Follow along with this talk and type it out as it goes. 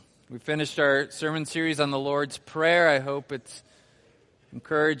We finished our sermon series on the Lord's Prayer. I hope it's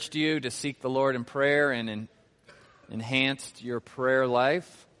encouraged you to seek the Lord in prayer and enhanced your prayer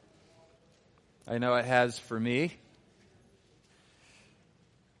life. I know it has for me.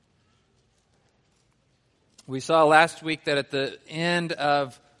 We saw last week that at the end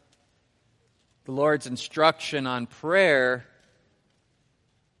of the Lord's instruction on prayer,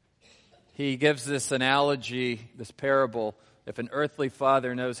 He gives this analogy, this parable. If an earthly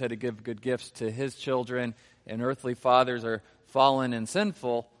father knows how to give good gifts to his children, and earthly fathers are fallen and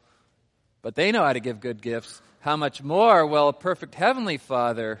sinful, but they know how to give good gifts, how much more will a perfect heavenly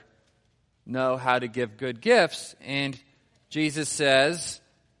Father know how to give good gifts? And Jesus says,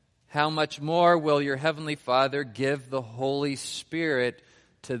 how much more will your heavenly Father give the Holy Spirit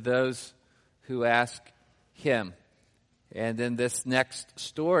to those who ask Him? And then this next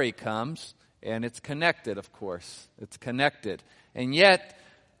story comes, and it's connected, of course. It's connected. And yet,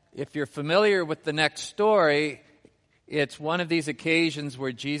 if you're familiar with the next story, it's one of these occasions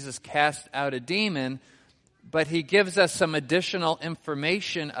where Jesus cast out a demon, but He gives us some additional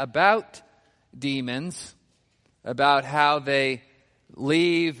information about demons, about how they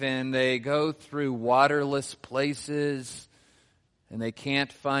leave and they go through waterless places, and they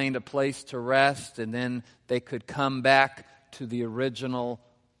can't find a place to rest, and then they could come back to the original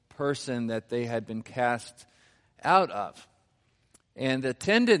person that they had been cast out of. And the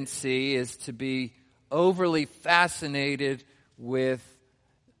tendency is to be overly fascinated with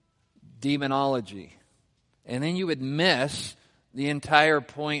demonology. And then you would miss the entire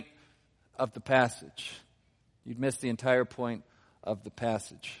point of the passage. You'd miss the entire point of the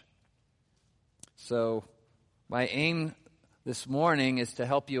passage. So my aim this morning is to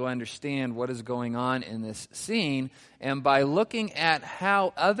help you understand what is going on in this scene, and by looking at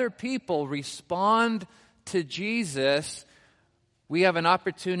how other people respond to Jesus, we have an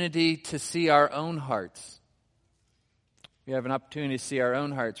opportunity to see our own hearts. We have an opportunity to see our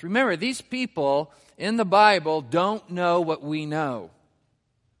own hearts. Remember, these people in the Bible don't know what we know.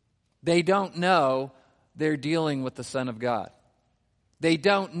 They don't know they're dealing with the Son of God. They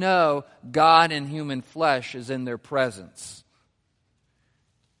don't know God in human flesh is in their presence.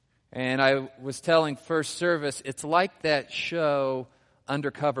 And I was telling first service, it's like that show,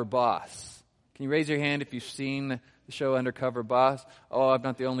 Undercover Boss. Can you raise your hand if you've seen the show Undercover Boss? Oh, I'm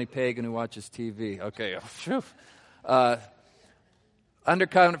not the only pagan who watches TV. Okay.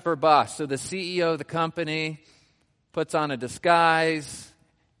 Undercover Boss. So the CEO of the company puts on a disguise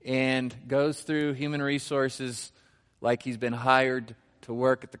and goes through human resources like he's been hired to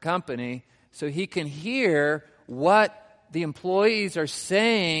work at the company, so he can hear what the employees are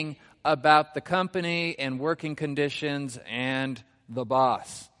saying about the company and working conditions and the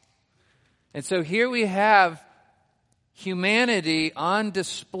boss. And so here we have humanity on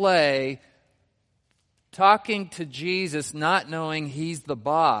display talking to Jesus, not knowing He's the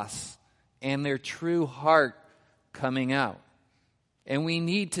boss, and their true heart coming out. And we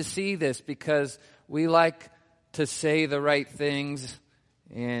need to see this because we like to say the right things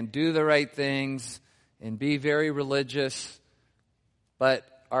and do the right things and be very religious, but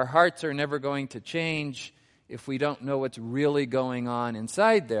our hearts are never going to change if we don't know what's really going on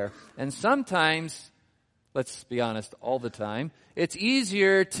inside there. And sometimes, let's be honest, all the time, it's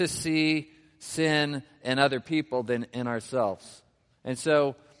easier to see sin in other people than in ourselves. And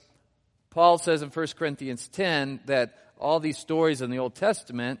so Paul says in 1 Corinthians 10 that all these stories in the Old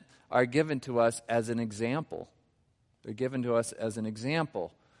Testament are given to us as an example. They're given to us as an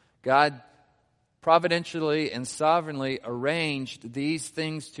example. God providentially and sovereignly arranged these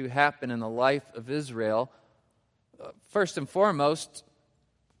things to happen in the life of Israel, first and foremost,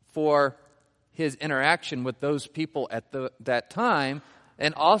 for His interaction with those people at that time,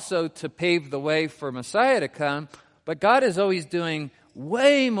 and also to pave the way for Messiah to come. But God is always doing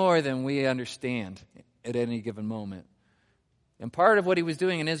way more than we understand at any given moment. And part of what He was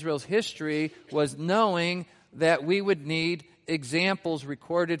doing in Israel's history was knowing that we would need examples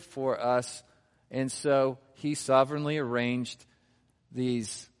recorded for us. And so He sovereignly arranged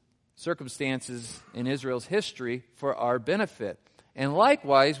these circumstances in Israel's history for our benefit. And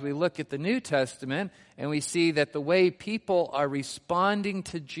likewise, we look at the New Testament and we see that the way people are responding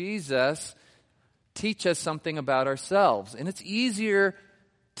to Jesus teach us something about ourselves. And it's easier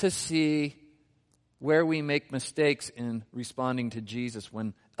to see where we make mistakes in responding to Jesus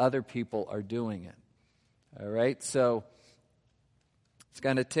when other people are doing it. All right, so it's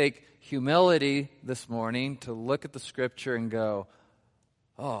going to take humility this morning to look at the Scripture and go,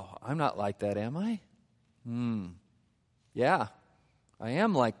 oh, I'm not like that, am I? Yeah, I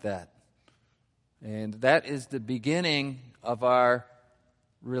am like that. And that is the beginning of our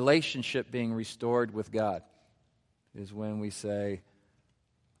relationship being restored with God, is when we say,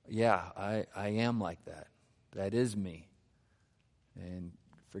 yeah, I am like that. That is me. And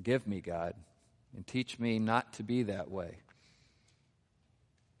forgive me, God, and teach me not to be that way.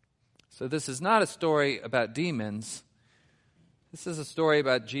 So this is not a story about demons. This is a story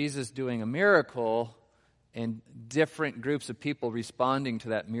about Jesus doing a miracle and different groups of people responding to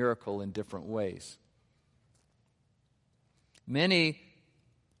that miracle in different ways. Many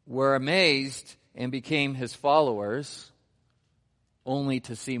were amazed and became his followers, only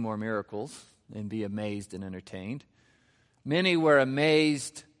to see more miracles and be amazed and entertained. Many were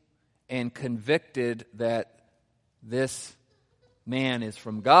amazed and convicted that this man is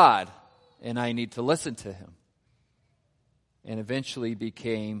from God and I need to listen to him, and eventually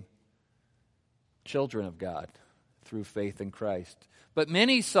became children of God through faith in Christ. But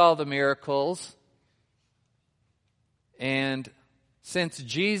many saw the miracles, and since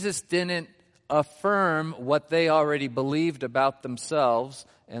Jesus didn't affirm what they already believed about themselves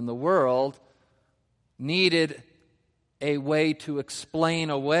and the world, needed a way to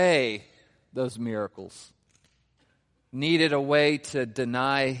explain away those miracles, needed a way to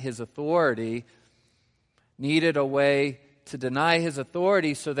deny his authority, needed a way to deny his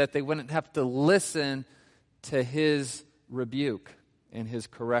authority so that they wouldn't have to listen to his rebuke and his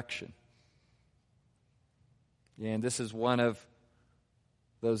correction. And this is one of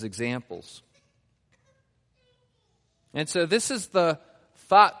those examples. And so this is the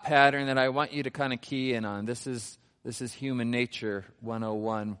thought pattern that I want you to kind of key in on. This is human nature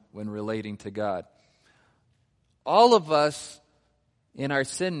 101 when relating to God. All of us in our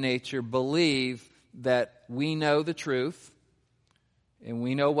sin nature believe that we know the truth and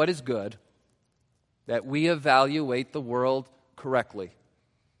we know what is good, that we evaluate the world correctly.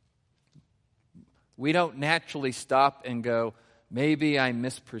 We don't naturally stop and go, maybe I'm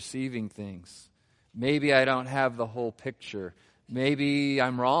misperceiving things. Maybe I don't have the whole picture. Maybe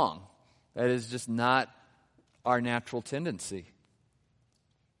I'm wrong. That is just not our natural tendency.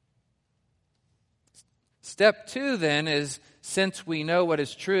 Step 2 then is, since we know what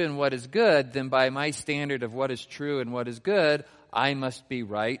is true and what is good, then by my standard of what is true and what is good, I must be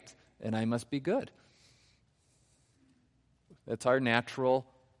right and I must be good. That's our natural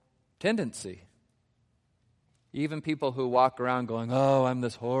tendency. Even people who walk around going, oh, I'm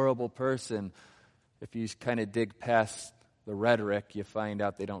this horrible person, if you kind of dig past the rhetoric, you find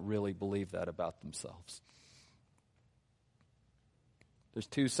out they don't really believe that about themselves. There's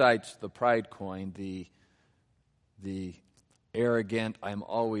two sides to the pride coin, the arrogant, I'm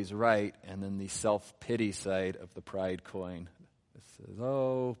always right, and then the self-pity side of the pride coin. It says,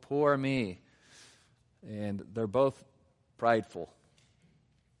 oh, poor me. And they're both prideful.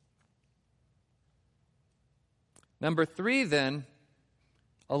 Number 3 then,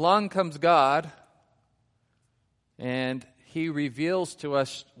 along comes God, and he reveals to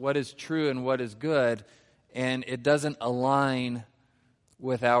us what is true and what is good, and it doesn't align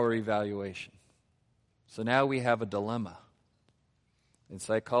with our evaluation. So now we have a dilemma. And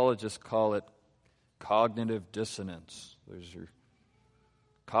psychologists call it cognitive dissonance. There's your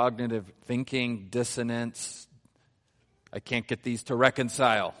cognitive thinking dissonance. I can't get these to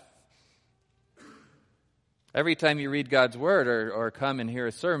reconcile. Every time you read God's Word or come and hear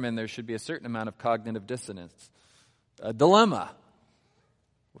a sermon, there should be a certain amount of cognitive dissonance. A dilemma.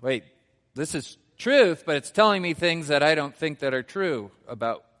 Wait, this is truth, but it's telling me things that I don't think that are true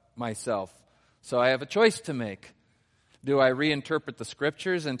about myself. So I have a choice to make. Do I reinterpret the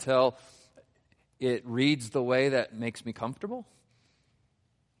Scriptures until it reads the way that makes me comfortable?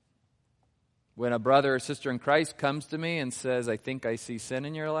 When a brother or sister in Christ comes to me and says, I think I see sin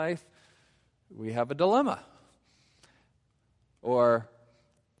in your life, we have a dilemma. Or,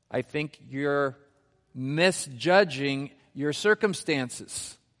 I think you're misjudging your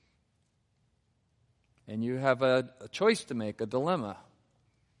circumstances. And you have a choice to make, a dilemma.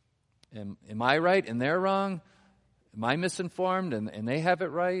 Am I right and they're wrong? Am I misinformed and they have it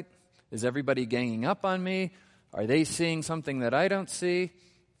right? Is everybody ganging up on me? Are they seeing something that I don't see?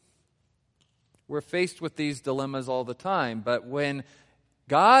 We're faced with these dilemmas all the time. But when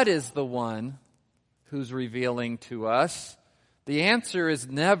God is the one who's revealing to us, the answer is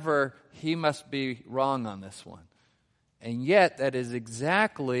never, he must be wrong on this one. And yet, that is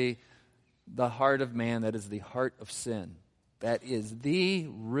exactly the heart of man. That is the heart of sin. That is the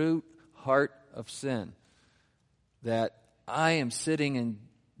root heart of sin. That I am sitting in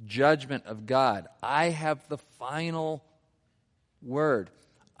judgment of God. I have the final word.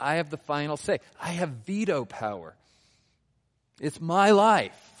 I have the final say. I have veto power. It's my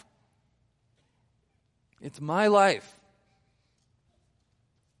life. It's my life.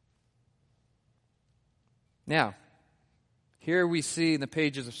 Now, here we see in the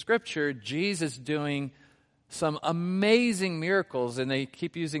pages of Scripture, Jesus doing some amazing miracles, and they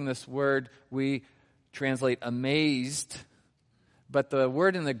keep using this word we translate amazed, but the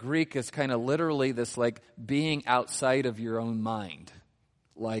word in the Greek is kind of literally this like being outside of your own mind.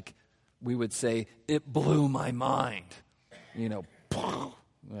 Like we would say, it blew my mind. You know,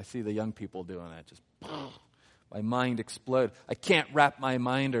 I see the young people doing that, just my mind exploded. I can't wrap my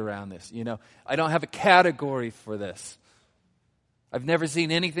mind around this. You know, I don't have a category for this. I've never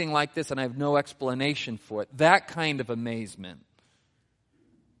seen anything like this, and I have no explanation for it. That kind of amazement.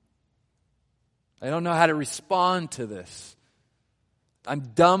 I don't know how to respond to this.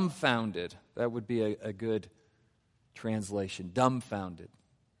 I'm dumbfounded. That would be a good translation. Dumbfounded.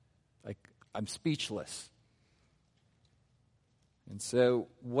 Like, I'm speechless. And so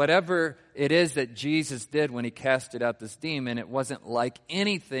whatever it is that Jesus did when he casted out this demon, it wasn't like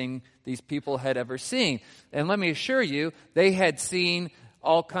anything these people had ever seen. And let me assure you, they had seen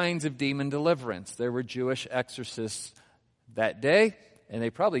all kinds of demon deliverance. There were Jewish exorcists that day, and they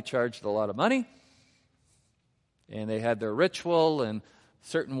probably charged a lot of money. And they had their ritual and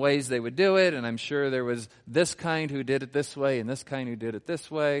certain ways they would do it, and I'm sure there was this kind who did it this way and this kind who did it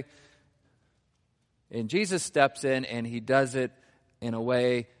this way. And Jesus steps in and he does it in a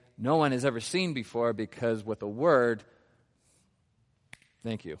way no one has ever seen before, because with a word,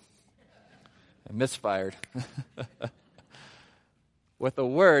 thank you, I misfired. With a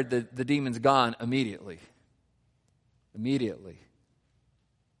word, the demon's gone immediately. Immediately.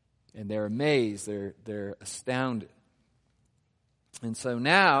 And they're amazed, they're astounded. And so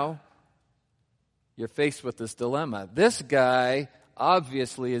now, you're faced with this dilemma. This guy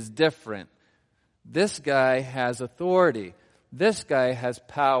obviously is different. This guy has authority. This guy has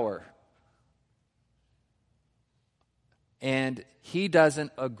power. And he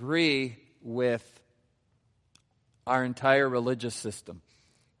doesn't agree with our entire religious system.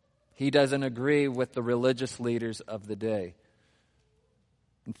 He doesn't agree with the religious leaders of the day.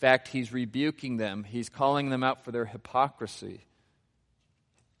 In fact, he's rebuking them. He's calling them out for their hypocrisy.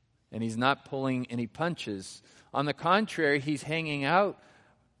 And he's not pulling any punches. On the contrary, he's hanging out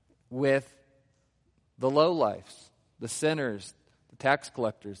with the lowlifes, the sinners, the tax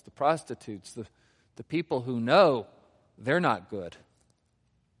collectors, the prostitutes, the people who know they're not good.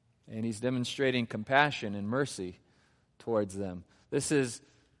 And he's demonstrating compassion and mercy towards them. This is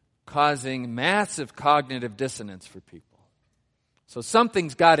causing massive cognitive dissonance for people. So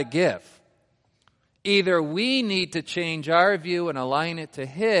something's got to give. Either we need to change our view and align it to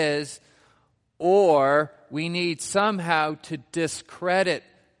his, or we need somehow to discredit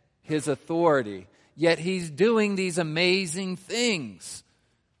his authority. Yet he's doing these amazing things.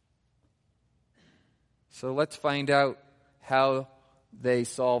 So let's find out how they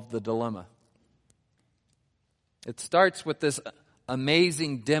solved the dilemma. It starts with this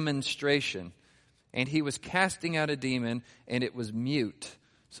amazing demonstration. And he was casting out a demon, and it was mute.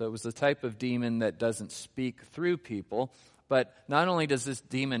 So it was the type of demon that doesn't speak through people. But not only does this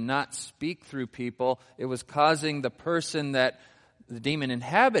demon not speak through people, it was causing the person that the demon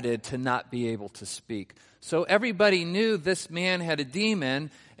inhabited to not be able to speak. So everybody knew this man had a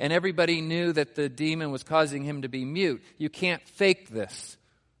demon, and everybody knew that the demon was causing him to be mute. You can't fake this.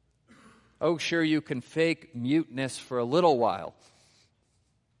 Oh, sure, you can fake muteness for a little while.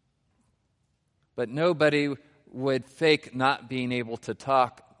 But nobody would fake not being able to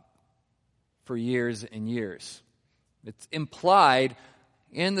talk for years and years. It's implied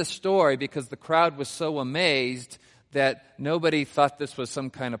in the story because the crowd was so amazed that nobody thought this was some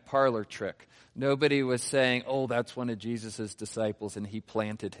kind of parlor trick. Nobody was saying, oh, that's one of Jesus' disciples and he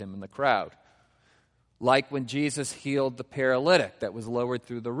planted him in the crowd. Like when Jesus healed the paralytic that was lowered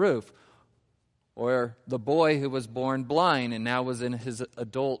through the roof. Or the boy who was born blind and now was in his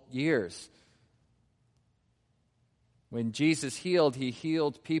adult years. When Jesus healed, he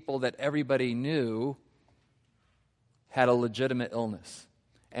healed people that everybody knew had a legitimate illness.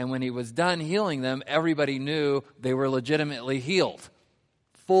 And when he was done healing them, everybody knew they were legitimately healed,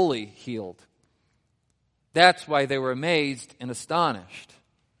 fully healed. That's why they were amazed and astonished.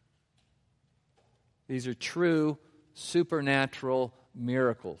 These are true supernatural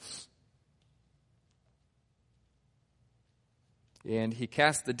miracles. And he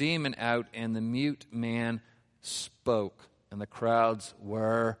cast the demon out, and the mute man spoke, and the crowds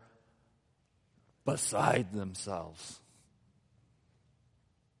were beside themselves.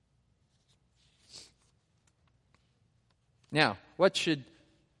 Now, what should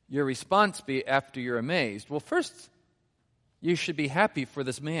your response be after you're amazed? Well, first, you should be happy for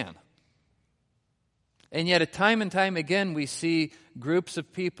this man. And yet, time and time again, we see groups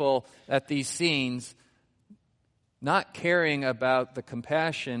of people at these scenes not caring about the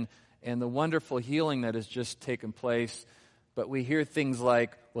compassion and the wonderful healing that has just taken place, but we hear things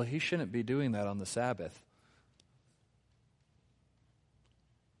like, well, he shouldn't be doing that on the Sabbath.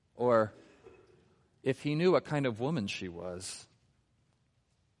 Or, if he knew what kind of woman she was,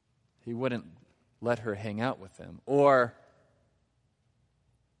 he wouldn't let her hang out with him. Or,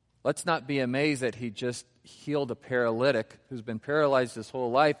 let's not be amazed that he just healed a paralytic who's been paralyzed his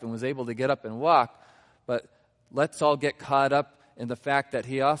whole life and was able to get up and walk, but let's all get caught up in the fact that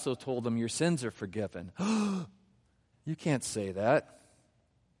he also told them, your sins are forgiven. You can't say that.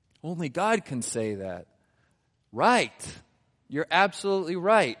 Only God can say that. Right. You're absolutely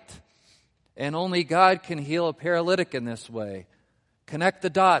right. And only God can heal a paralytic in this way. Connect the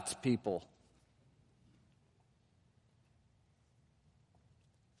dots, people.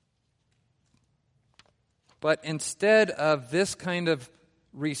 But instead of this kind of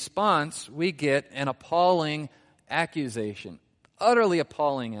response, we get an appalling accusation. Utterly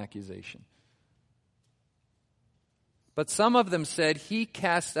appalling accusation. But some of them said, he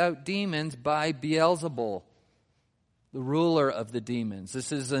cast out demons by Beelzebul, the ruler of the demons.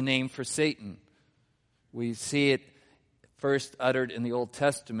 This is a name for Satan. We see it first uttered in the Old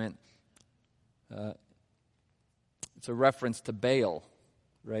Testament. It's a reference to Baal,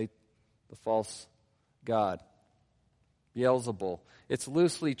 right? The false god. Beelzebul. It's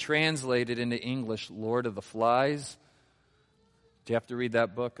loosely translated into English, Lord of the Flies. Do you have to read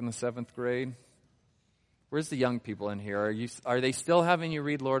that book in the 7th grade? Where's the young people in here? Are they still having you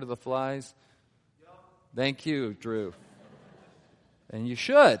read Lord of the Flies? Yep. Thank you, Drew. And you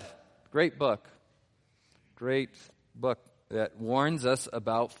should. Great book. Great book that warns us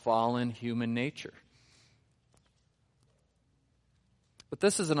about fallen human nature. But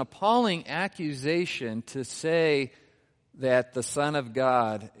this is an appalling accusation to say that the Son of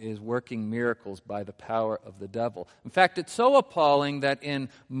God is working miracles by the power of the devil. In fact, it's so appalling that in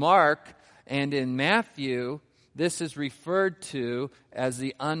Mark and in Matthew, this is referred to as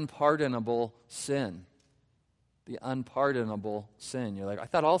the unpardonable sin. The unpardonable sin. You're like, I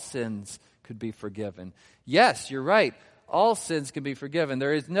thought all sins could be forgiven. Yes, you're right. All sins can be forgiven.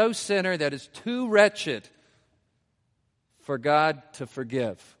 There is no sinner that is too wretched for God to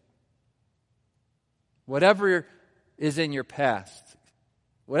forgive. Whatever is in your past,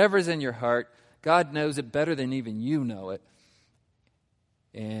 whatever is in your heart, God knows it better than even you know it.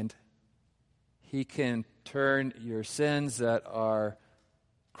 And He can turn your sins that are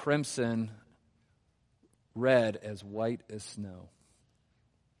crimson red as white as snow.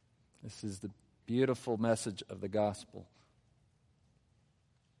 This is the beautiful message of the gospel.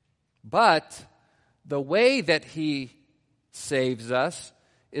 But the way that He saves us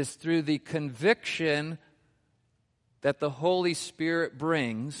is through the conviction that the Holy Spirit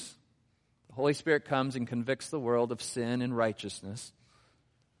brings. The Holy Spirit comes and convicts the world of sin and righteousness.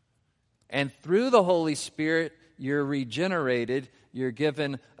 And through the Holy Spirit, you're regenerated. You're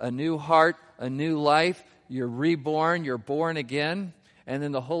given a new heart, a new life. You're reborn. You're born again. And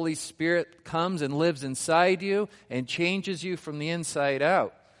then the Holy Spirit comes and lives inside you and changes you from the inside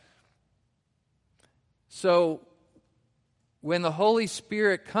out. So, when the Holy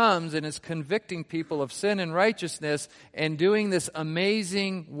Spirit comes and is convicting people of sin and righteousness and doing this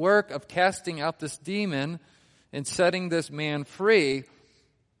amazing work of casting out this demon and setting this man free,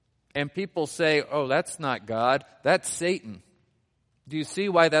 and people say, oh, that's not God, that's Satan. Do you see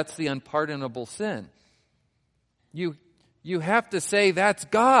why that's the unpardonable sin? You have to say that's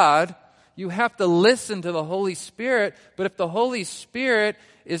God. You have to listen to the Holy Spirit. But if the Holy Spirit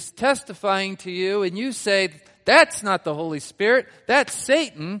is testifying to you and you say, that's not the Holy Spirit, that's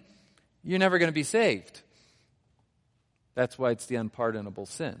Satan, you're never going to be saved. That's why it's the unpardonable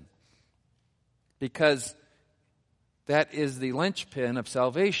sin. Because that is the linchpin of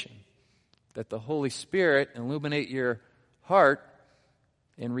salvation. That the Holy Spirit illuminate your heart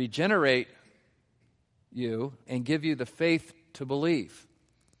and regenerate you and give you the faith to believe.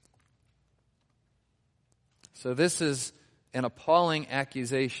 So this is an appalling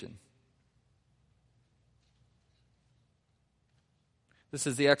accusation. This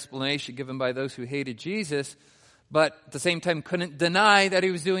is the explanation given by those who hated Jesus, but at the same time couldn't deny that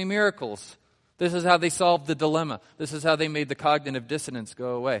He was doing miracles. This is how they solved the dilemma. This is how they made the cognitive dissonance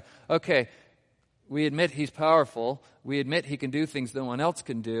go away. Okay, we admit He's powerful. We admit He can do things no one else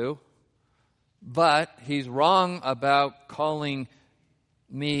can do. But He's wrong about calling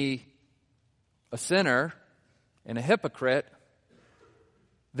me a sinner and a hypocrite.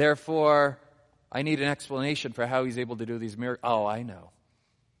 Therefore, I need an explanation for how He's able to do these miracles. Oh, I know.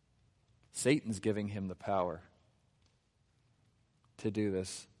 Satan's giving Him the power to do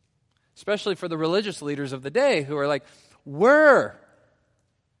this. especially for the religious leaders of the day who are like, we're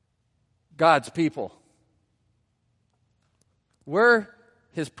God's people. We're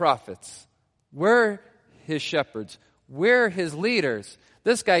his prophets. We're his shepherds. We're his leaders.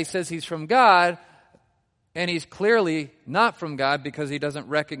 This guy says he's from God, and he's clearly not from God because he doesn't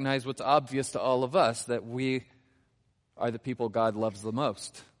recognize what's obvious to all of us, that we are the people God loves the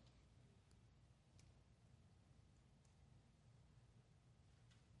most.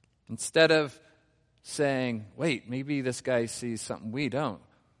 Instead of saying, wait, maybe this guy sees something we don't.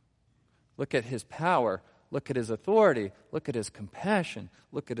 Look at his power. Look at his authority. Look at his compassion.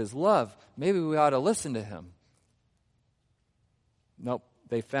 Look at his love. Maybe we ought to listen to him. Nope,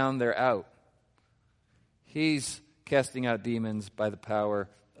 they found their out. He's casting out demons by the power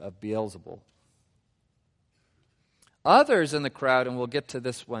of Beelzebul. Others in the crowd, and we'll get to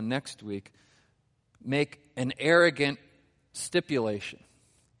this one next week, make an arrogant stipulation.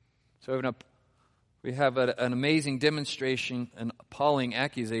 So we have an amazing demonstration, an appalling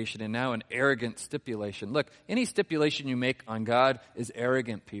accusation, and now an arrogant stipulation. Look, any stipulation you make on God is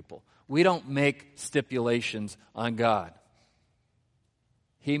arrogant, people. We don't make stipulations on God.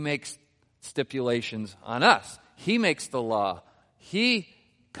 He makes stipulations on us. He makes the law. He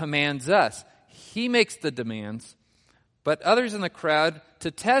commands us. He makes the demands. But others in the crowd,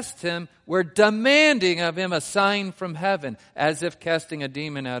 to test him, were demanding of him a sign from heaven, as if casting a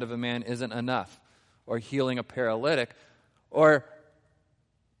demon out of a man isn't enough, or healing a paralytic, or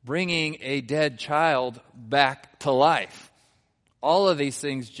bringing a dead child back to life. All of these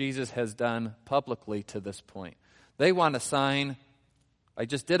things Jesus has done publicly to this point. They want a sign. I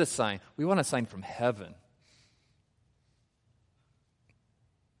just did a sign. We want a sign from heaven.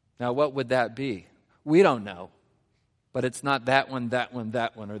 Now, what would that be? We don't know. But it's not that one, that one,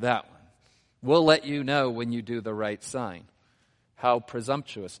 that one, or that one. We'll let you know when you do the right sign. How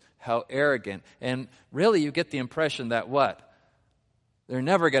presumptuous, how arrogant. And really you get the impression that what? They're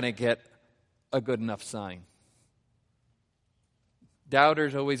never going to get a good enough sign.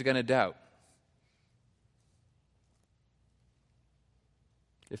 Doubter's always going to doubt.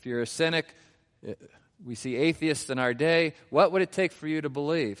 If you're a cynic, we see atheists in our day, what would it take for you to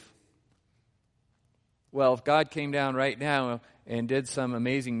believe? Well, if God came down right now and did some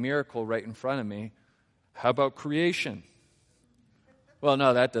amazing miracle right in front of me, how about creation? Well,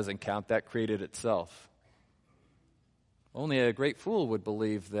 no, that doesn't count. That created itself. Only a great fool would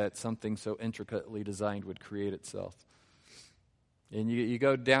believe that something so intricately designed would create itself. And you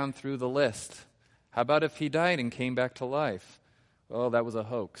go down through the list. How about if he died and came back to life? Oh, that was a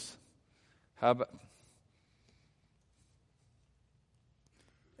hoax. How about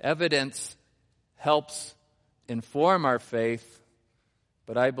evidence helps inform our faith,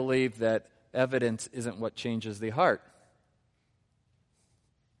 but I believe that evidence isn't what changes the heart.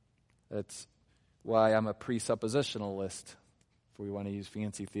 That's why I'm a presuppositionalist, if we want to use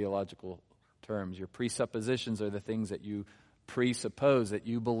fancy theological terms. Your presuppositions are the things that you presuppose, that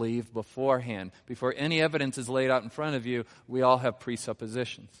you believe beforehand. Before any evidence is laid out in front of you, we all have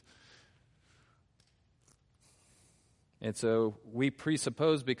presuppositions. And so we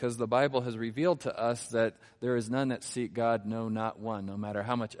presuppose because the Bible has revealed to us that there is none that seek God, no, not one, no matter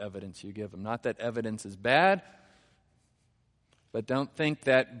how much evidence you give them. Not that evidence is bad, but don't think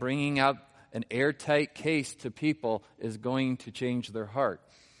that bringing out an airtight case to people is going to change their heart.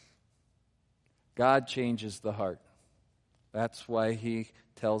 God changes the heart. That's why he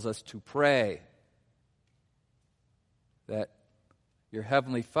tells us to pray, that your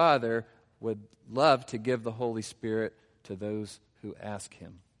Heavenly Father would love to give the Holy Spirit to those who ask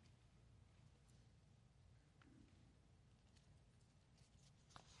him.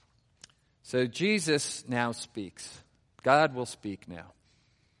 So Jesus now speaks. God will speak now.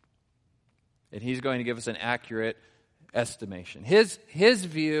 And he's going to give us an accurate estimation. His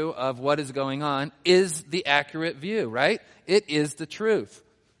view of what is going on is the accurate view, right? It is the truth.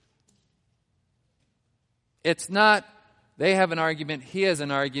 It's not, they have an argument, he has an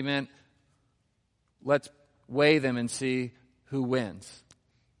argument, let's weigh them and see who wins.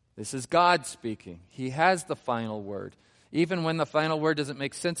 This is God speaking. He has the final word. Even when the final word doesn't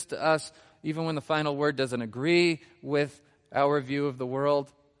make sense to us, even when the final word doesn't agree with our view of the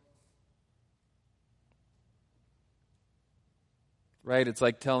world. Right? It's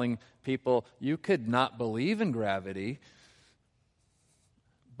like telling people, you could not believe in gravity,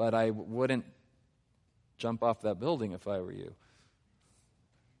 but I wouldn't jump off that building if I were you.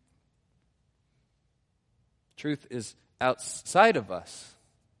 Truth is outside of us.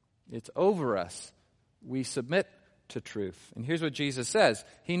 It's over us. We submit to truth. And here's what Jesus says.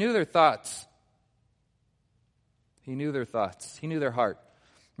 He knew their thoughts. He knew their thoughts. He knew their heart.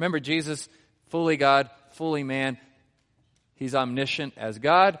 Remember, Jesus, fully God, fully man. He's omniscient as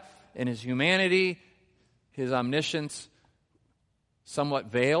God. In his humanity, his omniscience somewhat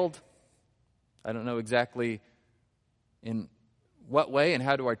veiled. I don't know exactly in what way and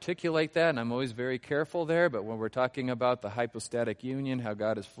how to articulate that, and I'm always very careful there, but when we're talking about the hypostatic union, how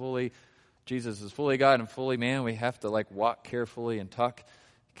Jesus is fully God and fully man, we have to walk carefully and talk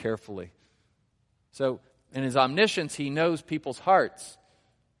carefully. So, in his omniscience, he knows people's hearts.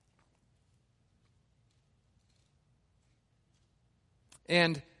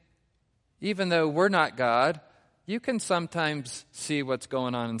 And even though we're not God, you can sometimes see what's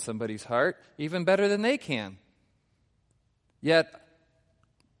going on in somebody's heart even better than they can. Yet,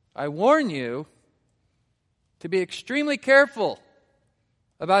 I warn you to be extremely careful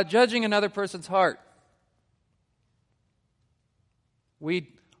about judging another person's heart. We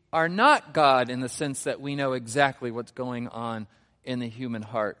are not God in the sense that we know exactly what's going on in the human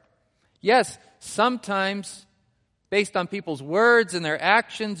heart. Yes, sometimes, based on people's words and their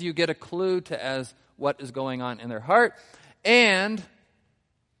actions, you get a clue as what is going on in their heart. And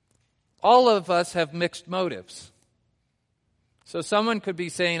all of us have mixed motives. So someone could be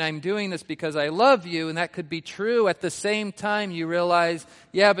saying, I'm doing this because I love you, and that could be true. At the same time, you realize,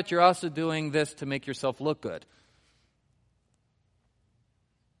 yeah, but you're also doing this to make yourself look good.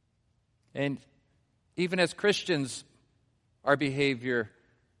 And even as Christians, our behavior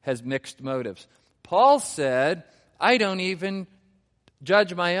has mixed motives. Paul said, I don't even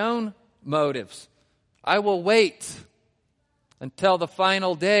judge my own motives. I will wait until the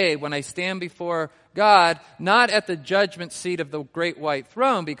final day when I stand before God, not at the judgment seat of the great white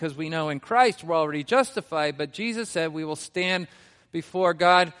throne, because we know in Christ we're already justified, but Jesus said we will stand before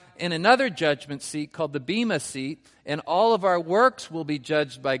God in another judgment seat called the Bema seat, and all of our works will be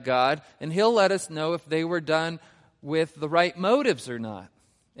judged by God, and He'll let us know if they were done with the right motives or not.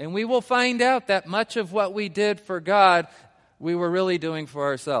 And we will find out that much of what we did for God, we were really doing for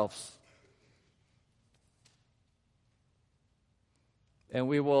ourselves. And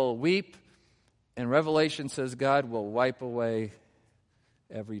we will weep, and Revelation says God will wipe away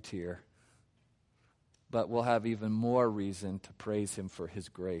every tear. But we'll have even more reason to praise Him for His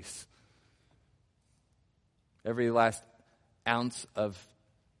grace. Every last ounce of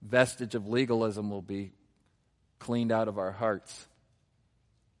vestige of legalism will be cleaned out of our hearts.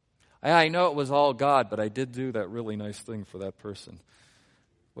 I know it was all God, but I did do that really nice thing for that person.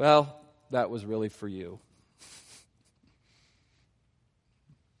 Well, that was really for you.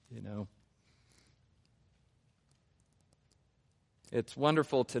 You know. It's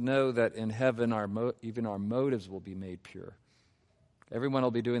wonderful to know that in heaven even our motives will be made pure. Everyone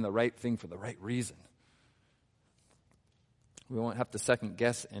will be doing the right thing for the right reason. We won't have to second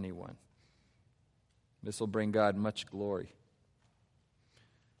guess anyone. This will bring God much glory.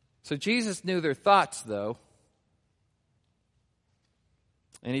 So Jesus knew their thoughts, though.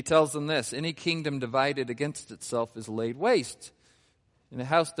 And He tells them this: any kingdom divided against itself is laid waste, and a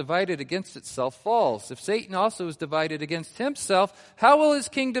house divided against itself falls. If Satan also is divided against himself, how will his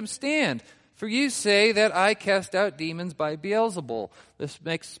kingdom stand? For you say that I cast out demons by Beelzebul. This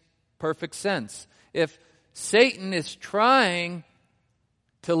makes perfect sense. If Satan is trying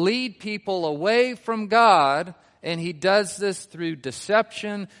to lead people away from God, and he does this through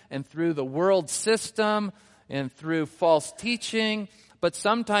deception and through the world system and through false teaching, but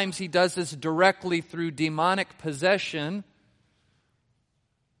sometimes he does this directly through demonic possession,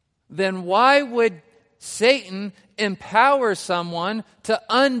 then why would Satan empower someone to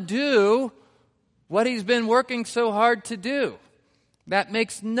undo what he's been working so hard to do? That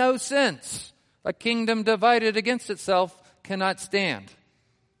makes no sense. A kingdom divided against itself cannot stand.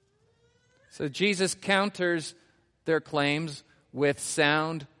 So Jesus counters their claims with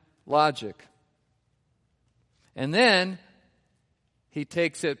sound logic. And then He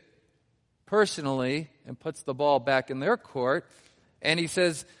takes it personally and puts the ball back in their court, and He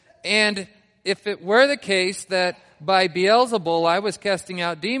says, and if it were the case that by Beelzebul I was casting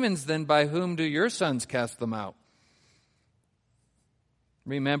out demons, then by whom do your sons cast them out?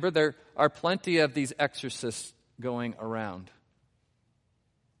 Remember, there are plenty of these exorcists going around.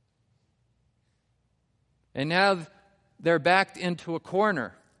 And now they're backed into a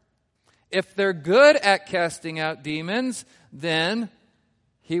corner. If they're good at casting out demons, then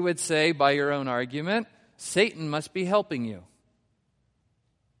he would say, by your own argument, Satan must be helping you.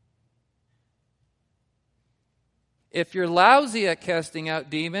 If you're lousy at casting out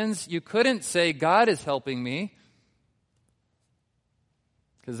demons, you couldn't say God is helping me,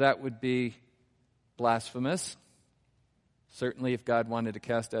 because that would be blasphemous. Certainly if God wanted to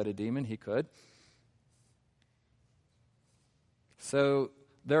cast out a demon, He could. So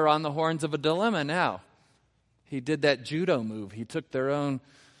they're on the horns of a dilemma now. He did that judo move. He took their own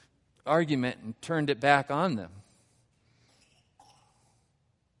argument and turned it back on them.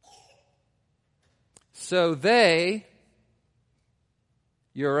 So they,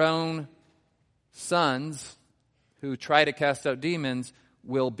 your own sons who try to cast out demons,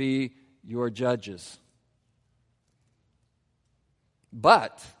 will be your judges.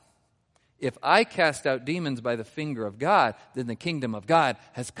 But if I cast out demons by the finger of God, then the kingdom of God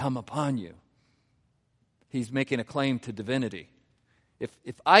has come upon you. He's making a claim to divinity.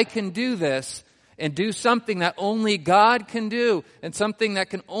 If I can do this and do something that only God can do and something that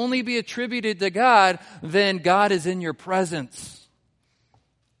can only be attributed to God, then God is in your presence.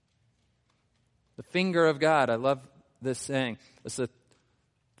 The finger of God. I love this saying. It's the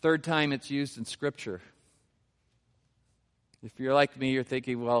third time it's used in Scripture. If you're like me, you're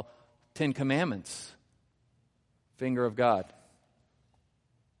thinking, well, 10 Commandments, finger of God.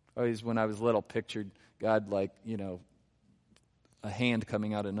 Always when I was little, pictured God like, a hand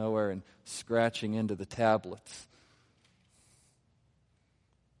coming out of nowhere and scratching into the tablets.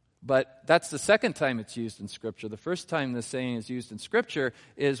 But that's the second time it's used in Scripture. The first time this saying is used in Scripture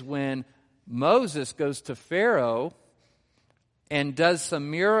is when Moses goes to Pharaoh and does some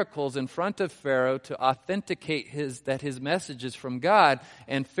miracles in front of Pharaoh to authenticate that his message is from God.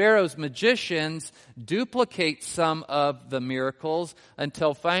 And Pharaoh's magicians duplicate some of the miracles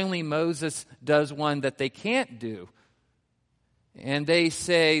until finally Moses does one that they can't do. And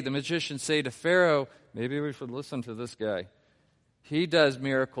the magicians say to Pharaoh, maybe we should listen to this guy. He does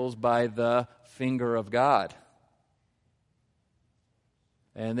miracles by the finger of God.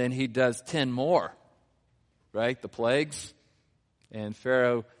 And then he does 10 more, right? The plagues. And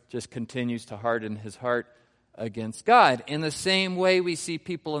Pharaoh just continues to harden his heart against God. In the same way, we see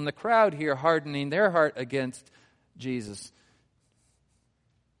people in the crowd here hardening their heart against Jesus.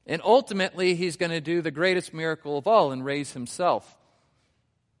 And ultimately, he's going to do the greatest miracle of all and raise himself.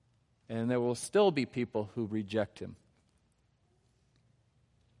 And there will still be people who reject him.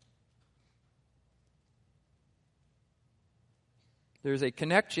 There's a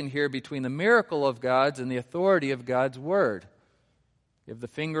connection here between the miracle of God's and the authority of God's word. You have the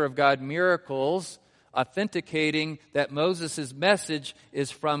finger of God miracles authenticating that Moses' message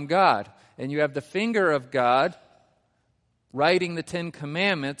is from God. And you have the finger of God writing the 10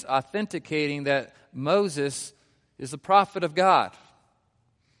 Commandments, authenticating that Moses is the prophet of God.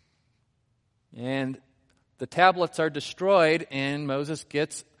 And the tablets are destroyed, and Moses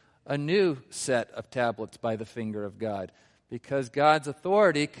gets a new set of tablets by the finger of God, because God's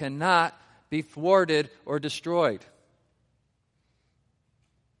authority cannot be thwarted or destroyed.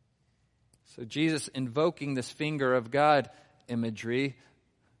 So Jesus invoking this finger of God imagery,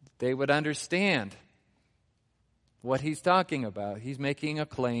 they would understand what he's talking about. He's making a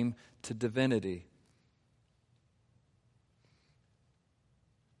claim to divinity.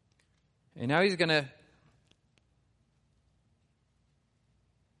 And now he's going to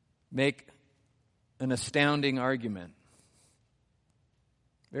make an astounding argument.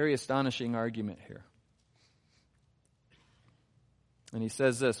 Very astonishing argument here. And he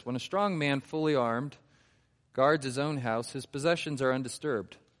says this: when a strong man, fully armed, guards his own house, his possessions are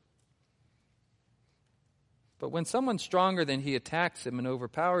undisturbed. But when someone stronger than he attacks him and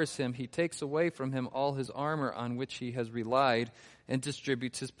overpowers him, he takes away from him all his armor on which he has relied and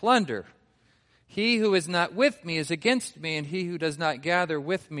distributes his plunder. He who is not with me is against me, and he who does not gather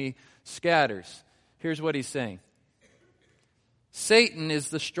with me scatters. Here's what he's saying. Satan is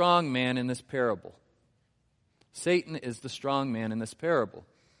the strong man in this parable. Satan is the strong man in this parable.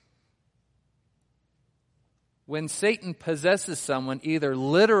 When Satan possesses someone, either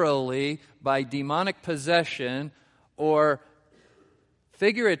literally by demonic possession or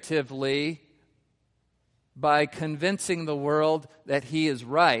figuratively by convincing the world that he is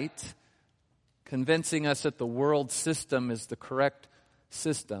right, convincing us that the world system is the correct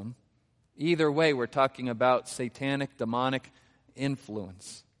system, either way we're talking about satanic, demonic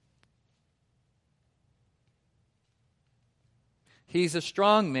influence. He's a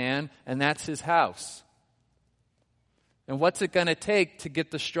strong man, and that's his house. And what's it going to take to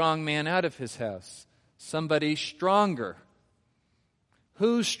get the strong man out of his house? Somebody stronger.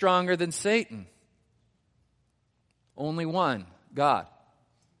 Who's stronger than Satan? Only one, God.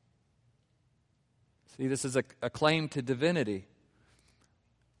 See, this is a claim to divinity.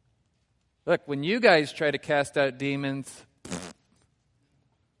 Look, when you guys try to cast out demons,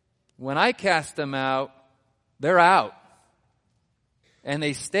 when I cast them out, they're out. And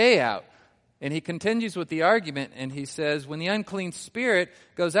they stay out. And he continues with the argument, and he says, when the unclean spirit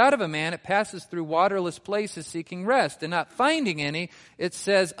goes out of a man, it passes through waterless places seeking rest, and not finding any, it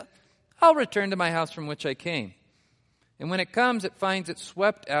says, I'll return to my house from which I came. And when it comes, it finds it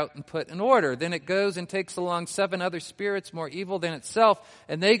swept out and put in order. Then it goes and takes along 7 other spirits more evil than itself,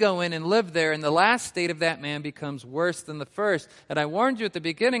 and they go in and live there, and the last state of that man becomes worse than the first. And I warned you at the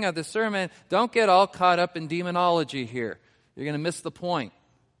beginning of the sermon, don't get all caught up in demonology here. You're going to miss the point.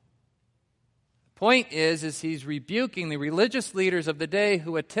 Point is he's rebuking the religious leaders of the day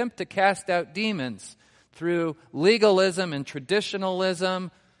who attempt to cast out demons through legalism and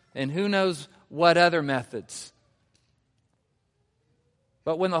traditionalism and who knows what other methods.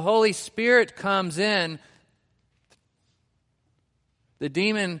 But when the Holy Spirit comes in, the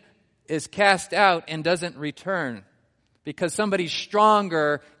demon is cast out and doesn't return because somebody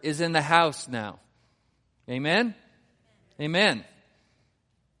stronger is in the house now. Amen? Amen.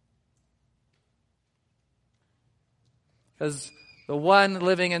 Because the one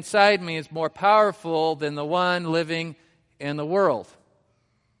living inside me is more powerful than the one living in the world.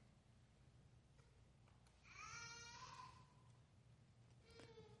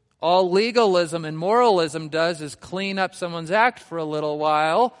 All legalism and moralism does is clean up someone's act for a little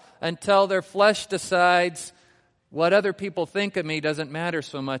while until their flesh decides what other people think of me doesn't matter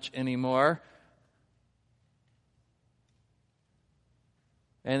so much anymore.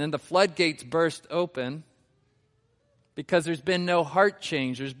 And then the floodgates burst open. Because there's been no heart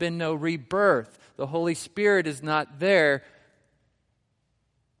change. There's been no rebirth. The Holy Spirit is not there.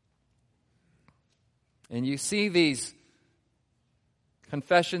 And you see these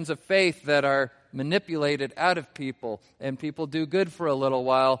confessions of faith that are manipulated out of people. And people do good for a little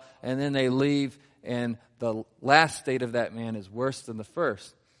while. And then they leave. And the last state of that man is worse than the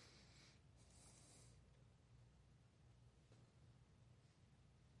first.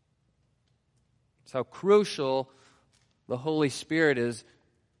 It's how crucial the Holy Spirit is,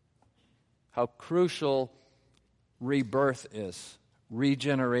 how crucial rebirth is,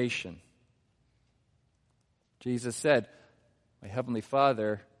 regeneration. Jesus said, my Heavenly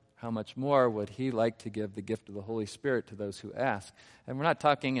Father, how much more would He like to give the gift of the Holy Spirit to those who ask? And we're not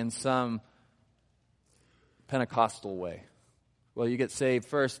talking in some Pentecostal way. Well, you get saved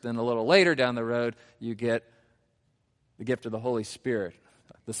first, then a little later down the road, you get the gift of the Holy Spirit,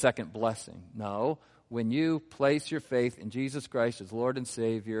 the second blessing. No. When you place your faith in Jesus Christ as Lord and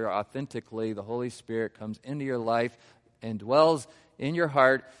Savior, authentically, the Holy Spirit comes into your life and dwells in your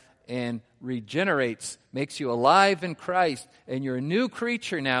heart and regenerates, makes you alive in Christ, and you're a new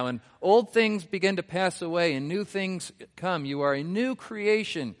creature now, and old things begin to pass away, and new things come. You are a new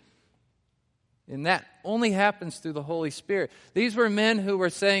creation, and that only happens through the Holy Spirit. These were men who were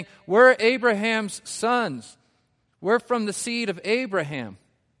saying, we're Abraham's sons. We're from the seed of Abraham.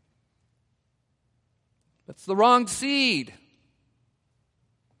 That's the wrong seed.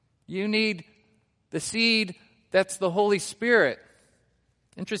 You need the seed that's the Holy Spirit.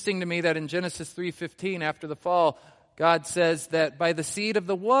 Interesting to me that in Genesis 3:15, after the fall, God says that by the seed of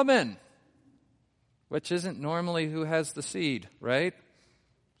the woman, which isn't normally who has the seed, right?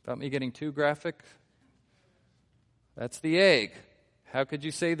 Without me getting too graphic. That's the egg. How could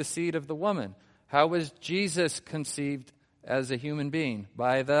you say the seed of the woman? How was Jesus conceived as a human being?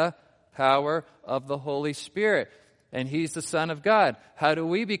 By the power of the Holy Spirit. And He's the Son of God. How do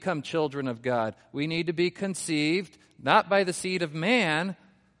we become children of God? We need to be conceived not by the seed of man.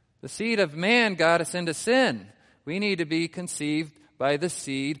 The seed of man got us into sin. We need to be conceived by the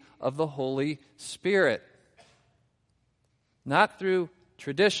seed of the Holy Spirit. Not through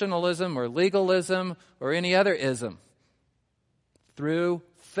traditionalism or legalism or any other ism. Through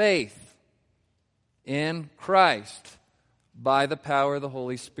faith in Christ by the power of the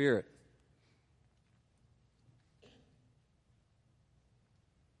Holy Spirit.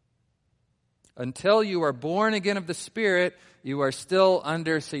 Until you are born again of the Spirit, you are still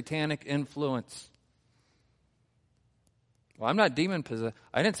under satanic influence. Well, I'm not demon-possessed.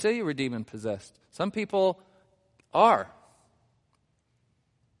 I didn't say you were demon-possessed. Some people are.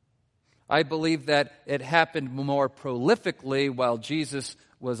 I believe that it happened more prolifically while Jesus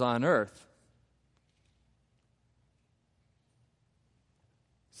was on earth.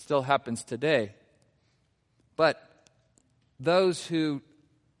 Still happens today. But those who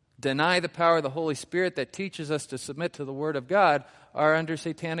deny the power of the Holy Spirit that teaches us to submit to the Word of God are under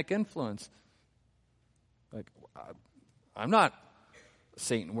satanic influence. Like, I'm not a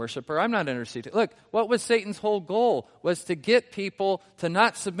Satan worshiper. I'm not under Satan. Look, what was Satan's whole goal? Was to get people to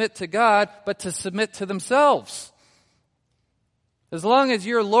not submit to God, but to submit to themselves. As long as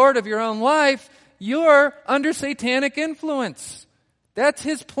you're Lord of your own life, you're under satanic influence. That's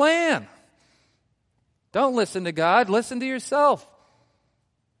his plan. Don't listen to God. Listen to yourself.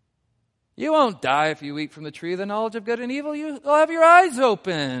 You won't die if you eat from the tree of the knowledge of good and evil. You'll have your eyes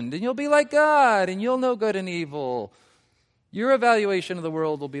opened, and you'll be like God, and you'll know good and evil. Your evaluation of the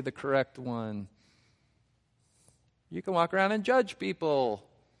world will be the correct one. You can walk around and judge people.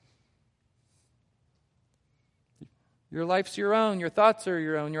 Your life's your own. Your thoughts are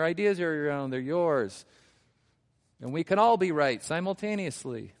your own. Your ideas are your own. They're yours. And we can all be right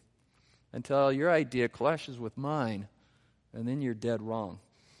simultaneously until your idea clashes with mine, and then you're dead wrong.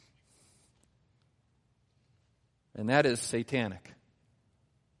 And that is satanic.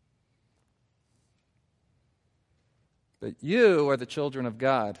 But you are the children of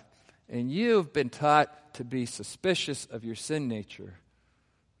God, and you've been taught to be suspicious of your sin nature.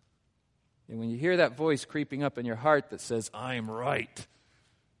 And when you hear that voice creeping up in your heart that says, I'm right,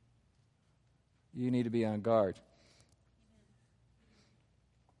 you need to be on guard.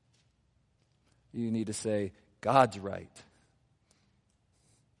 You need to say, God's right.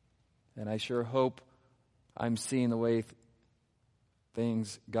 And I sure hope I'm seeing the way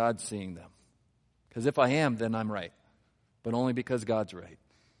things God's seeing them. Because if I am, then I'm right. But only because God's right.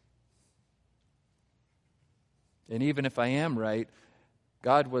 And even if I am right,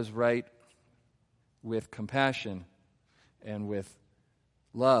 God was right with compassion and with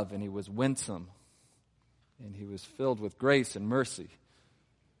love, and He was winsome, and He was filled with grace and mercy.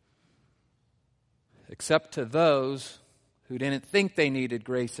 Except to those who didn't think they needed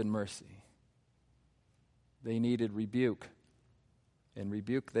grace and mercy. They needed rebuke, and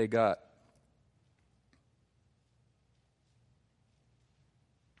rebuke they got.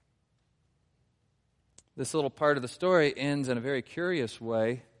 This little part of the story ends in a very curious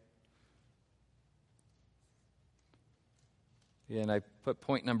way. And I put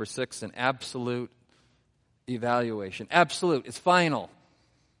point number 6, an absolute evaluation. Absolute, it's final.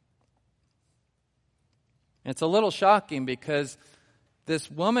 And it's a little shocking because this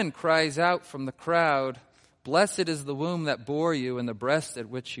woman cries out from the crowd, "Blessed is the womb that bore you and the breast at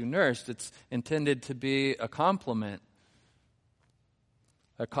which you nursed." It's intended to be a compliment,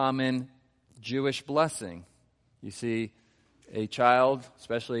 a common Jewish blessing. You see, a child,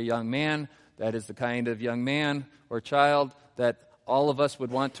 especially a young man, that is the kind of young man or child that all of us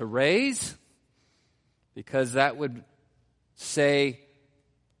would want to raise, because that would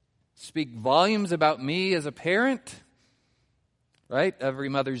speak volumes about me as a parent, right? Every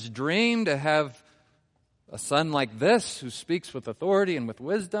mother's dream to have a son like this who speaks with authority and with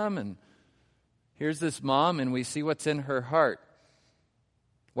wisdom. And here's this mom, and we see what's in her heart.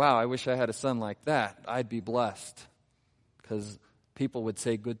 Wow, I wish I had a son like that. I'd be blessed, because people would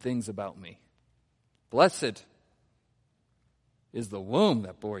say good things about me. Blessed is the womb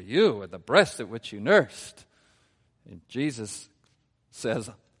that bore you, or the breast at which you nursed. And Jesus says,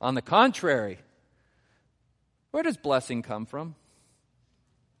 on the contrary, where does blessing come from?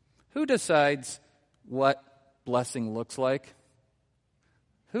 Who decides what blessing looks like?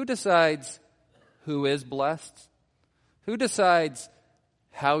 Who decides who is blessed? Who decides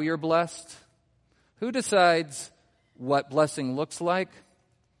how you're blessed? Who decides what blessing looks like?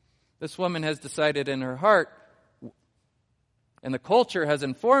 This woman has decided in her heart, and the culture has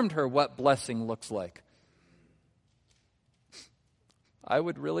informed her what blessing looks like. I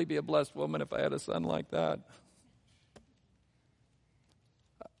would really be a blessed woman if I had a son like that.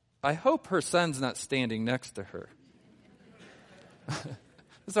 I hope her son's not standing next to her. That's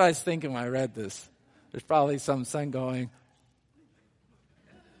what I was thinking when I read this. There's probably some son going,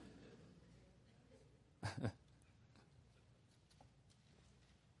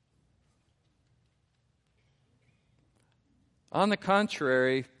 on the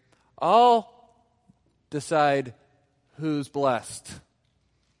contrary, I'll decide who's blessed.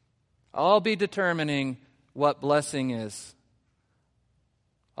 I'll be determining what blessing is.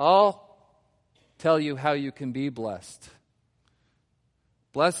 I'll tell you how you can be blessed.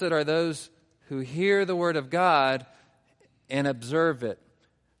 Blessed are those who hear the word of God and observe it,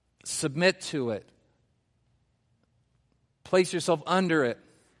 submit to it, place yourself under it,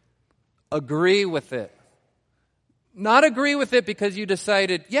 agree with it. Not agree with it because you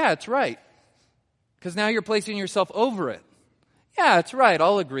decided, yeah, it's right. Because now you're placing yourself over it. Yeah, it's right.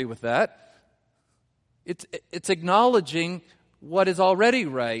 I'll agree with that. It's acknowledging what is already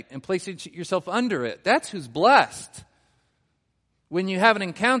right and placing yourself under it. That's who's blessed. When you have an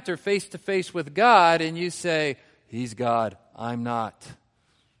encounter face to face with God and you say, He's God, I'm not.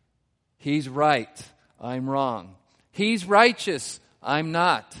 He's right, I'm wrong. He's righteous, I'm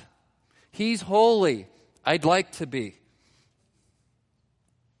not. He's holy, I'd like to be.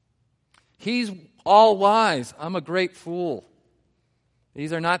 He's all wise, I'm a great fool.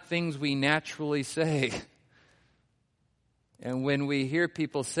 These are not things we naturally say. And when we hear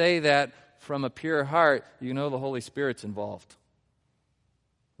people say that from a pure heart, you know the Holy Spirit's involved.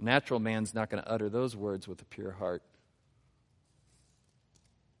 A natural man's not going to utter those words with a pure heart.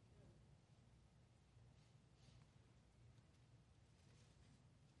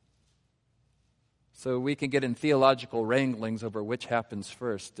 So we can get in theological wranglings over which happens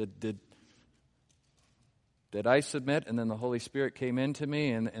first. Did I submit and then the Holy Spirit came into me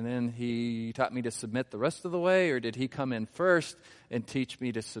and then He taught me to submit the rest of the way? Or did He come in first and teach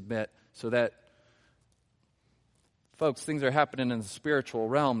me to submit? So that, folks, things are happening in the spiritual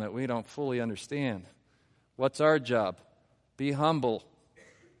realm that we don't fully understand. What's our job? Be humble.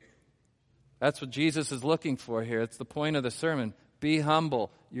 That's what Jesus is looking for here. It's the point of the sermon. Be humble.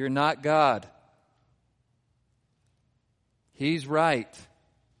 You're not God. He's right.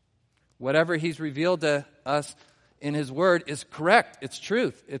 Whatever He's revealed to us in His Word is correct. It's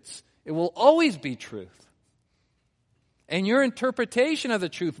truth. It will always be truth. And your interpretation of the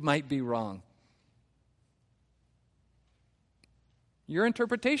truth might be wrong. Your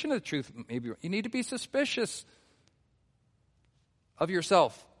interpretation of the truth may be wrong. You need to be suspicious of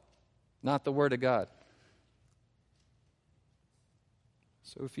yourself, not the Word of God.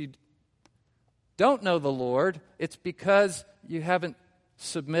 So if you don't know the Lord, it's because you haven't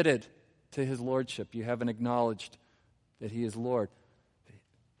submitted to His lordship. You haven't acknowledged that He is Lord.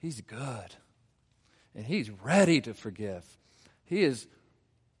 He's good. And He's ready to forgive. He is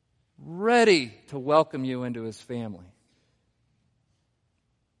ready to welcome you into His family.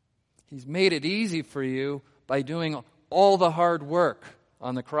 He's made it easy for you by doing all the hard work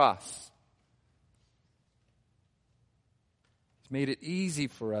on the cross. He's made it easy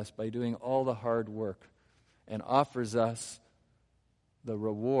for us by doing all the hard work and offers us the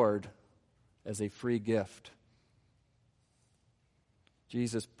reward as a free gift.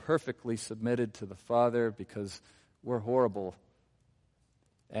 Jesus perfectly submitted to the Father because we're horrible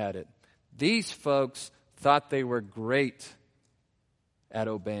at it. These folks thought they were great at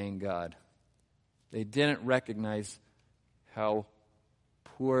obeying God. They didn't recognize how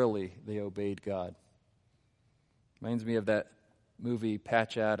poorly they obeyed God. Reminds me of that movie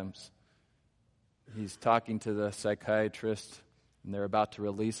Patch Adams. He's talking to the psychiatrist, and they're about to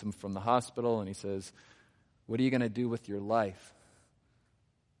release him from the hospital, and he says, "What are you going to do with your life?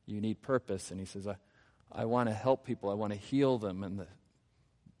 You need purpose." And he says, I want to help people. I want to heal them. And the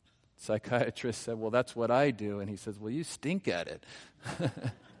psychiatrist said, "Well, that's what I do." And he says, "Well, you stink at it."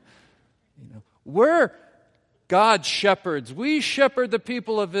 We're God's shepherds. We shepherd the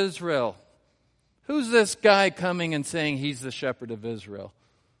people of Israel. Who's this guy coming and saying he's the shepherd of Israel?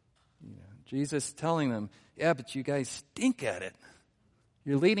 Jesus telling them, yeah, but you guys stink at it.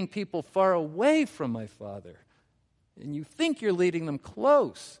 You're leading people far away from my Father. And you think you're leading them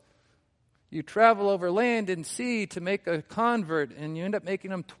close. You travel over land and sea to make a convert, and you end up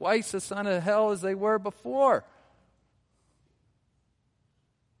making them twice the son of hell as they were before.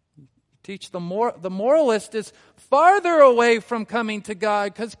 You teach the moralist is farther away from coming to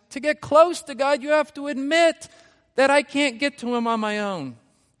God, because to get close to God, you have to admit that I can't get to Him on my own.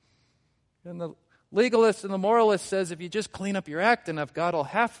 And the legalist and the moralist says if you just clean up your act enough, God will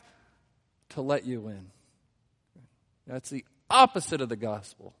have to let you in. That's the opposite of the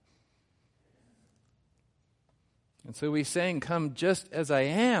gospel. And so we sang, "Come just as I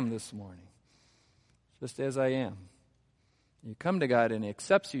am" this morning. Just as I am. You come to God and He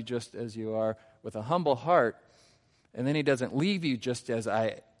accepts you just as you are with a humble heart, and then He doesn't leave you just as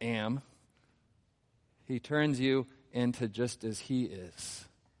I am. He turns you into just as He is.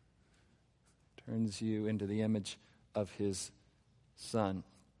 Turns you into the image of His Son.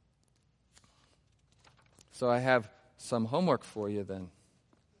 So I have some homework for you then.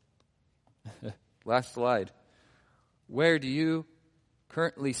 Last slide. Where do you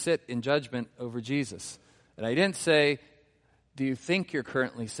currently sit in judgment over Jesus? And I didn't say, do you think you're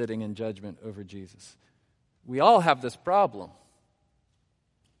currently sitting in judgment over Jesus? We all have this problem.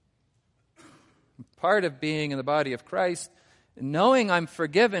 Part of being in the body of Christ, knowing I'm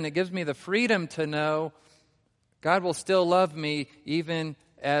forgiven, it gives me the freedom to know God will still love me even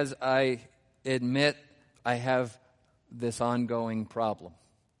as I admit I have this ongoing problem.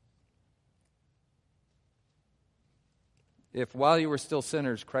 If while you were still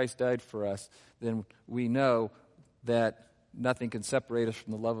sinners, Christ died for us, then we know that nothing can separate us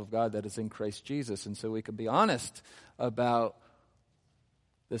from the love of God that is in Christ Jesus. And so we can be honest about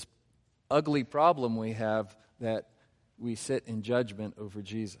this ugly problem we have that we sit in judgment over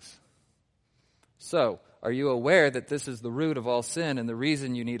Jesus. So, are you aware that this is the root of all sin and the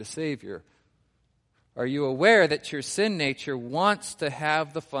reason you need a Savior? Are you aware that your sin nature wants to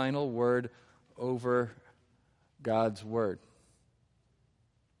have the final word over God's word?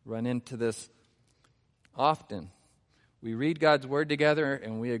 Run into this often. We read God's word together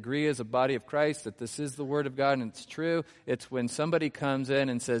and we agree as a body of Christ that this is the word of God and it's true. It's when somebody comes in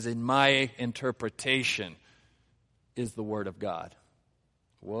and says, in my interpretation is the word of God.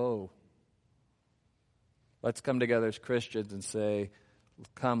 Whoa. Let's come together as Christians and say,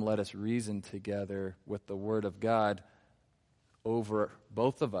 come, let us reason together with the word of God over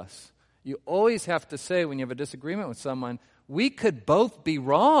both of us. You always have to say when you have a disagreement with someone, we could both be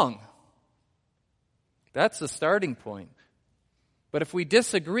wrong. That's the starting point. But if we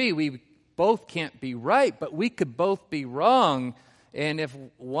disagree, we both can't be right, but we could both be wrong. And if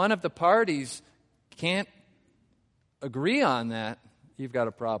one of the parties can't agree on that, you've got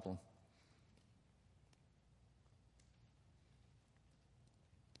a problem.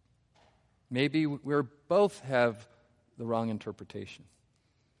 Maybe we both have the wrong interpretation.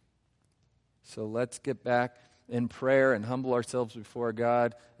 So let's get back in prayer and humble ourselves before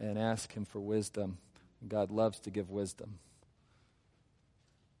God and ask Him for wisdom. God loves to give wisdom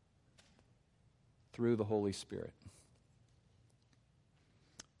through the Holy Spirit.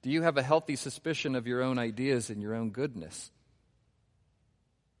 Do you have a healthy suspicion of your own ideas and your own goodness?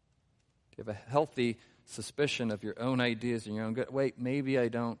 Do you have a healthy suspicion of your own ideas and your own good? Wait, maybe I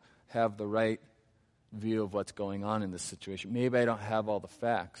don't have the right view of what's going on in this situation. Maybe I don't have all the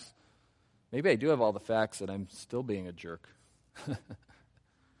facts. Maybe I do have all the facts and I'm still being a jerk.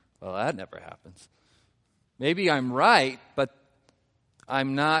 Well, that never happens. Maybe I'm right, but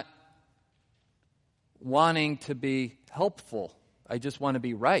I'm not wanting to be helpful. I just want to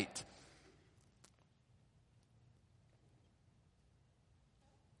be right.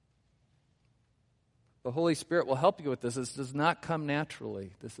 The Holy Spirit will help you with this. This does not come naturally.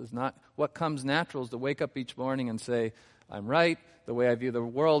 This is not what comes natural is to wake up each morning and say, I'm right. The way I view the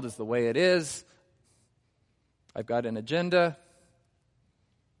world is the way it is. I've got an agenda.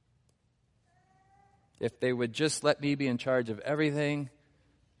 If they would just let me be in charge of everything,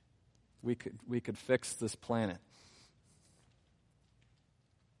 we could fix this planet.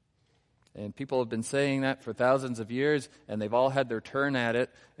 And people have been saying that for thousands of years, and they've all had their turn at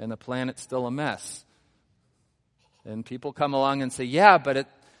it, and the planet's still a mess. And people come along and say, yeah,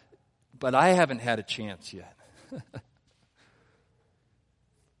 but I haven't had a chance yet.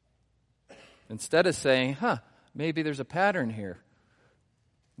 Instead of saying, maybe there's a pattern here.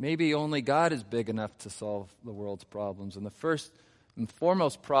 Maybe only God is big enough to solve the world's problems. And the first and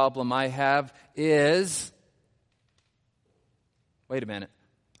foremost problem I have is, wait a minute,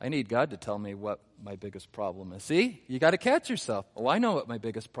 I need God to tell me what my biggest problem is. See, you got to catch yourself. Oh, I know what my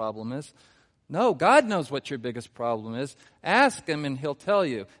biggest problem is. No, God knows what your biggest problem is. Ask Him and He'll tell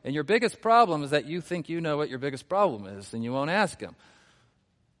you. And your biggest problem is that you think you know what your biggest problem is and you won't ask Him.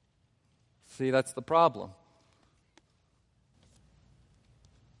 See, that's the problem.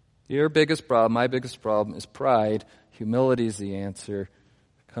 Your biggest problem, my biggest problem is pride. Humility is the answer.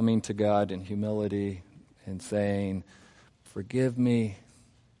 Coming to God in humility and saying, forgive me,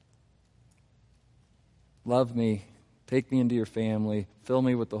 love me, take me into your family, fill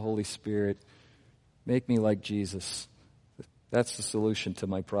me with the Holy Spirit, make me like Jesus. That's the solution to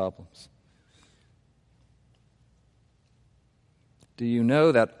my problems. Do you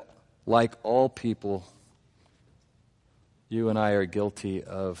know that, like all people, you and I are guilty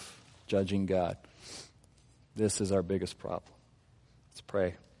of judging God? This is our biggest problem. Let's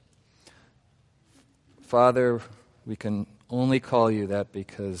pray. Father, we can only call you that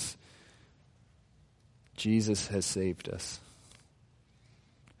because Jesus has saved us.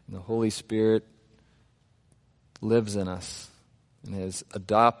 And the Holy Spirit lives in us and has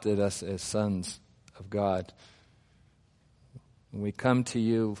adopted us as sons of God. When we come to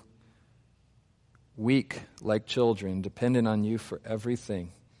you weak like children, dependent on you for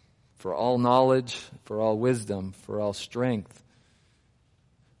everything, for all knowledge, for all wisdom, for all strength,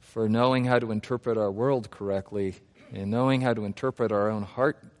 for knowing how to interpret our world correctly and knowing how to interpret our own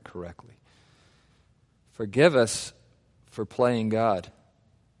heart correctly. Forgive us for playing God.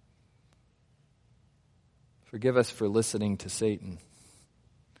 Forgive us for listening to Satan,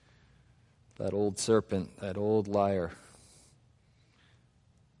 that old serpent, that old liar.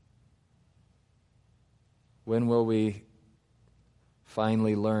 When will we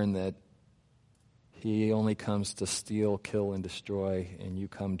finally learn that he only comes to steal, kill, and destroy, and you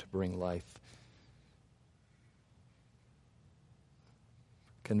come to bring life?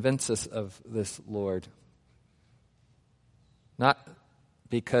 Convince us of this, Lord. Not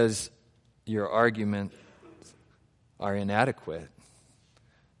because your arguments are inadequate.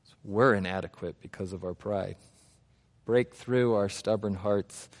 we're inadequate because of our pride. Break through our stubborn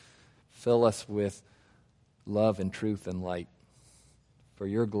hearts. Fill us with love and truth and light for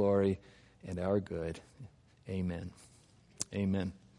your glory and our good. Amen. Amen.